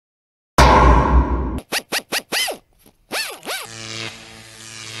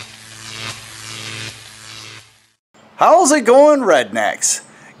How's it going, rednecks?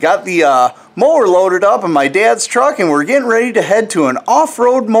 Got the mower loaded up in my dad's truck and we're getting ready to head to an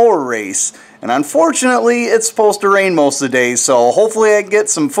off-road mower race. And unfortunately, it's supposed to rain most of the day, so hopefully I can get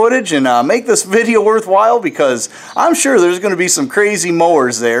some footage and make this video worthwhile, because I'm sure there's going to be some crazy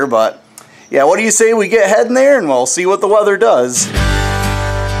mowers there. But yeah, what do you say we get heading there and we'll see what the weather does.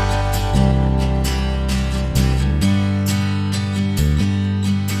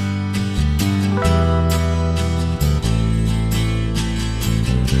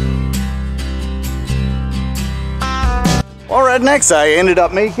 Well, rednecks, I ended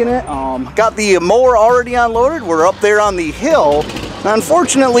up making it. Got the mower already unloaded. We're up there on the hill. Now,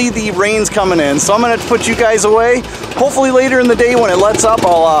 unfortunately, the rain's coming in, so I'm going to put you guys away. Hopefully later in the day when it lets up,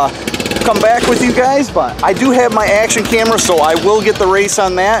 I'll come back with you guys. But I do have my action camera, so I will get the race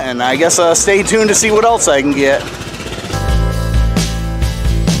on that. And I guess stay tuned to see what else I can get.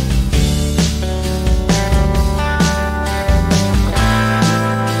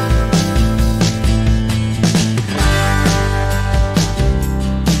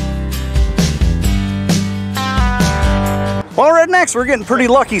 Well, rednecks, we're getting pretty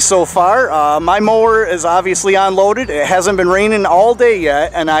lucky so far. My mower is obviously unloaded. It hasn't been raining all day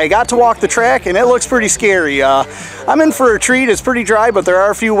yet, and I got to walk the track, and it looks pretty scary. I'm in for a treat. It's pretty dry, but there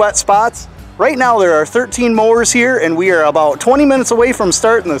are a few wet spots. Right now, there are 13 mowers here, and we are about 20 minutes away from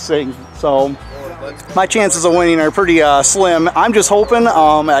starting this thing. So my chances of winning are pretty slim. I'm just hoping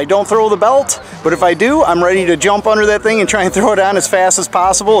I don't throw the belt, but if I do, I'm ready to jump under that thing and try and throw it on as fast as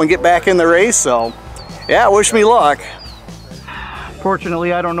possible and get back in the race. So yeah, wish me luck.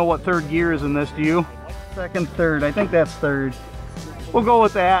 Fortunately, I don't know what third gear is in this, do you? Second, third. I think that's third. We'll go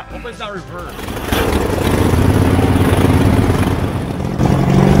with that. Hope it's not reversed.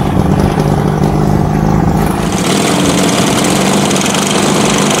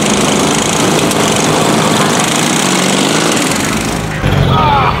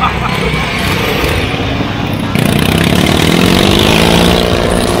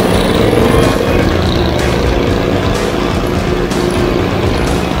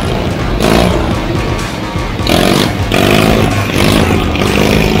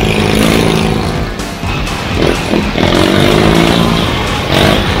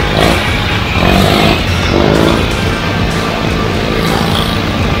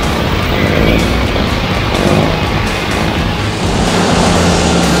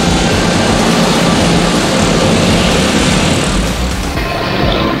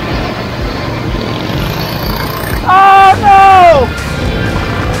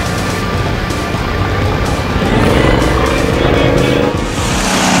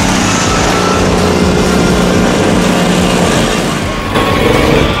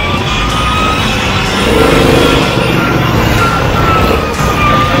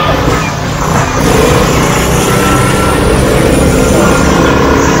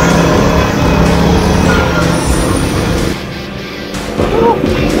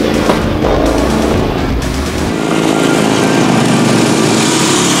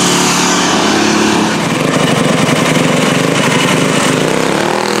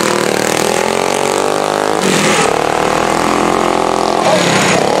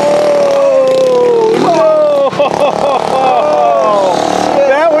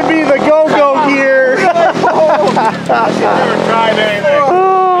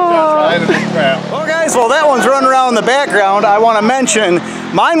 Well, that one's running around in the background. I want to mention,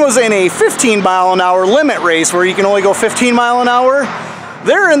 mine was in a 15-mile-an-hour limit race where you can only go 15 miles an hour.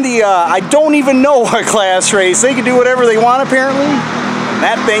 They're in the, I don't even know what class race. They can do whatever they want, apparently.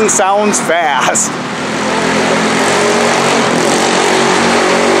 That thing sounds fast.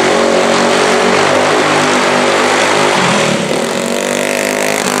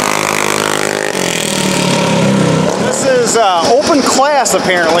 Open class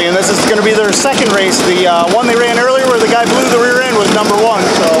apparently, and this is going to be their second race. The one they ran earlier where the guy blew the rear end was #1,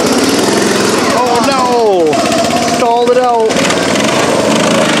 so oh no, stalled it out.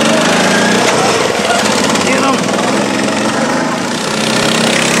 Get him.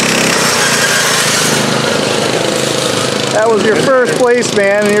 That was your first place,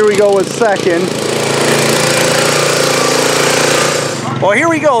 man, and here we go with second. Well, here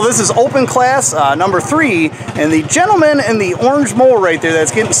we go. This is open class #3, and the gentleman in the orange mower right there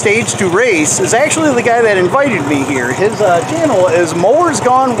that's getting staged to race is actually the guy that invited me here. His channel is Mowers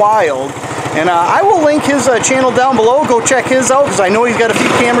Gone Wild, and I will link his channel down below. Go check his out, because I know he's got a few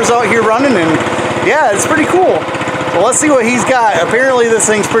cameras out here running, and yeah, it's pretty cool. So let's see what he's got. Apparently this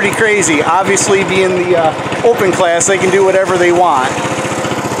thing's pretty crazy. Obviously, being the open class, they can do whatever they want.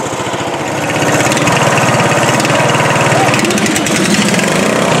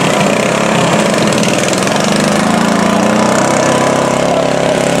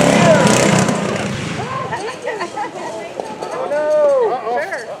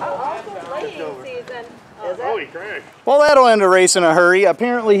 he crashed. Well, that'll end a race in a hurry.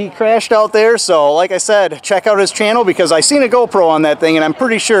 Apparently he crashed out there, so like I said, check out his channel because I seen a GoPro on that thing and I'm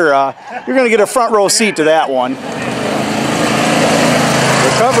pretty sure you're going to get a front row seat to that one.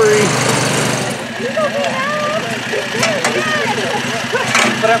 Recovery.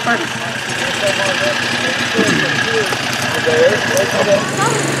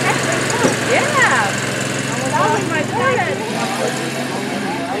 Yeah. That was my friend.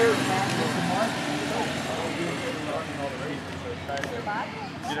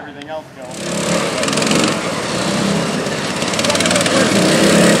 Get everything else going.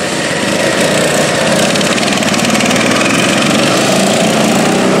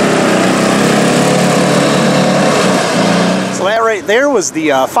 So that right there was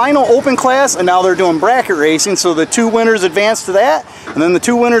the final open class, and now they're doing bracket racing, so the 2 winners advance to that, and then the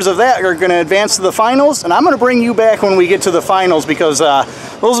 2 winners of that are going to advance to the finals, and I'm going to bring you back when we get to the finals because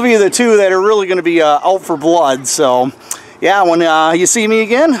those will be the 2 that are really going to be out for blood. So yeah, when you see me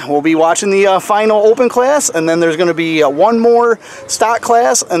again, we'll be watching the final open class, and then there's going to be 1 more stock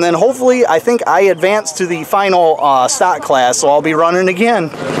class, and then hopefully I think I advance to the final stock class, so I'll be running again.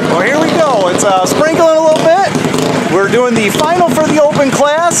 Well, here we go. It's sprinkling a little bit. We're doing the final for the open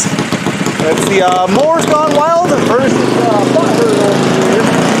class. It's the Mower's Gone Wild versus Butthurt over here.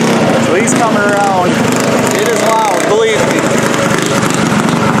 So he's coming around. It is loud, believe me.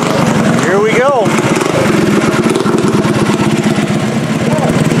 Here we go.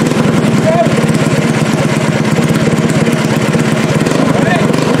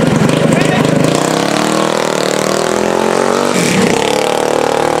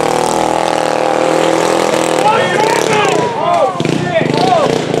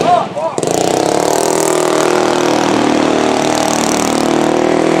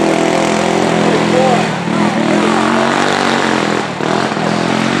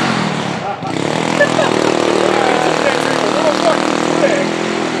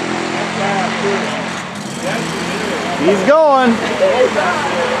 He's going.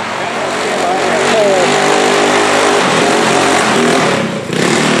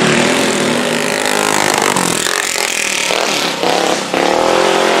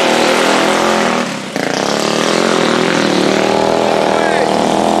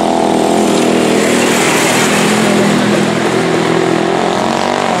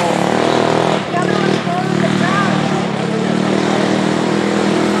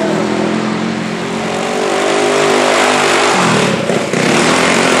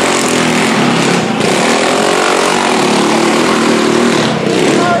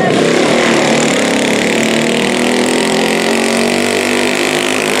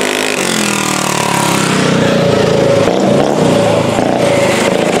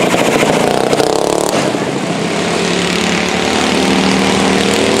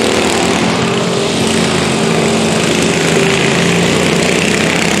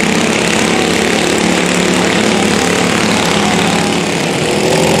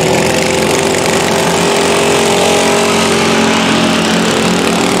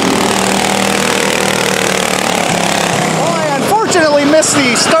 Missed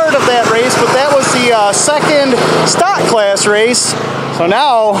the start of that race, but that was the second stock class race. So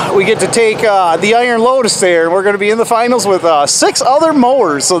now we get to take the Iron Lotus there, and we're going to be in the finals with 6 other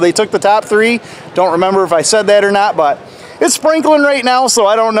mowers. So they took the top 3. Don't remember if I said that or not, but it's sprinkling right now, so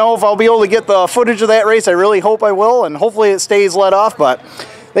I don't know if I'll be able to get the footage of that race. I really hope I will, and hopefully it stays let off, but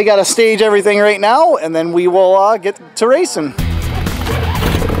they got to stage everything right now, and then we will get to racing.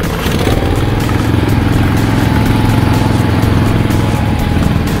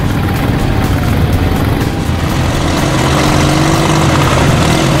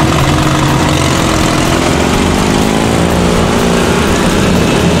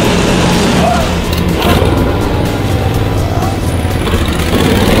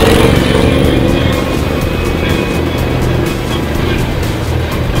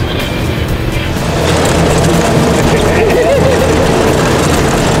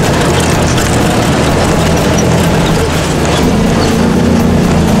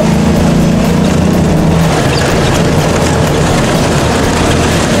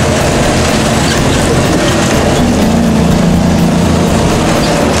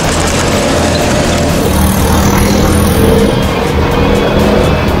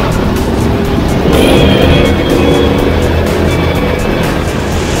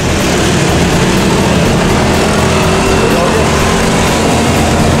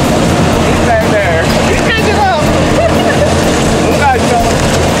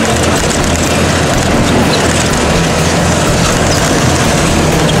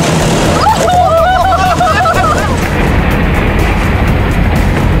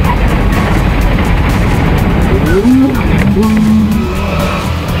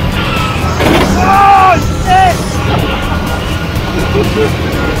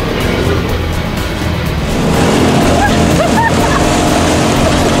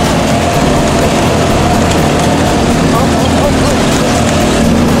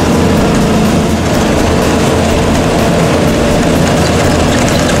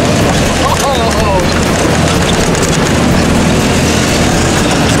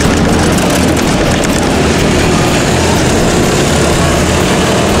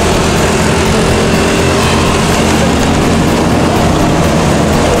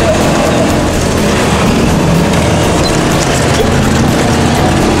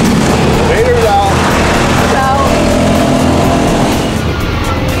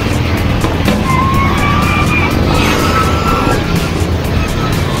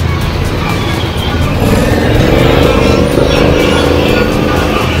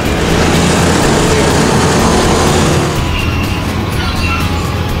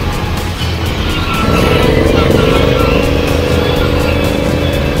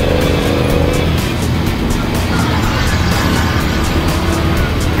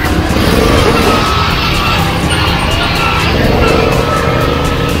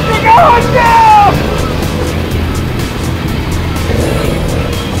 Oh, no!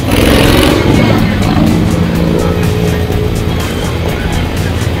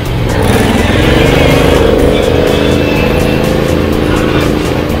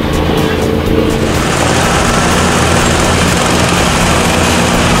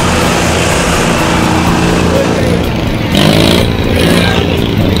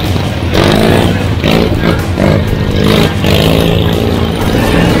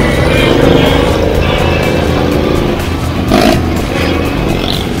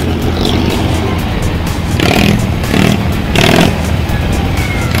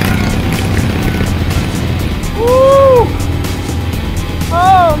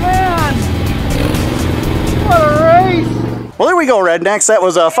 Well, there we go, Rednecks. That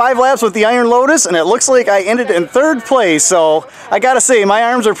was 5 laps with the Iron Lotus, and it looks like I ended in 3rd place. So I gotta say, my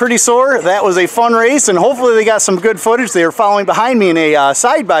arms are pretty sore. That was a fun race, and hopefully they got some good footage. They were following behind me in a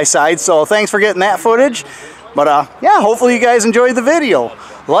side-by-side, so thanks for getting that footage. But yeah, hopefully you guys enjoyed the video.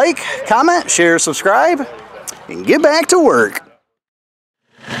 Like, comment, share, subscribe, and get back to work.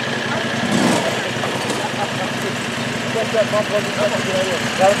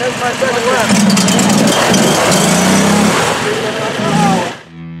 Gotta make my second lap.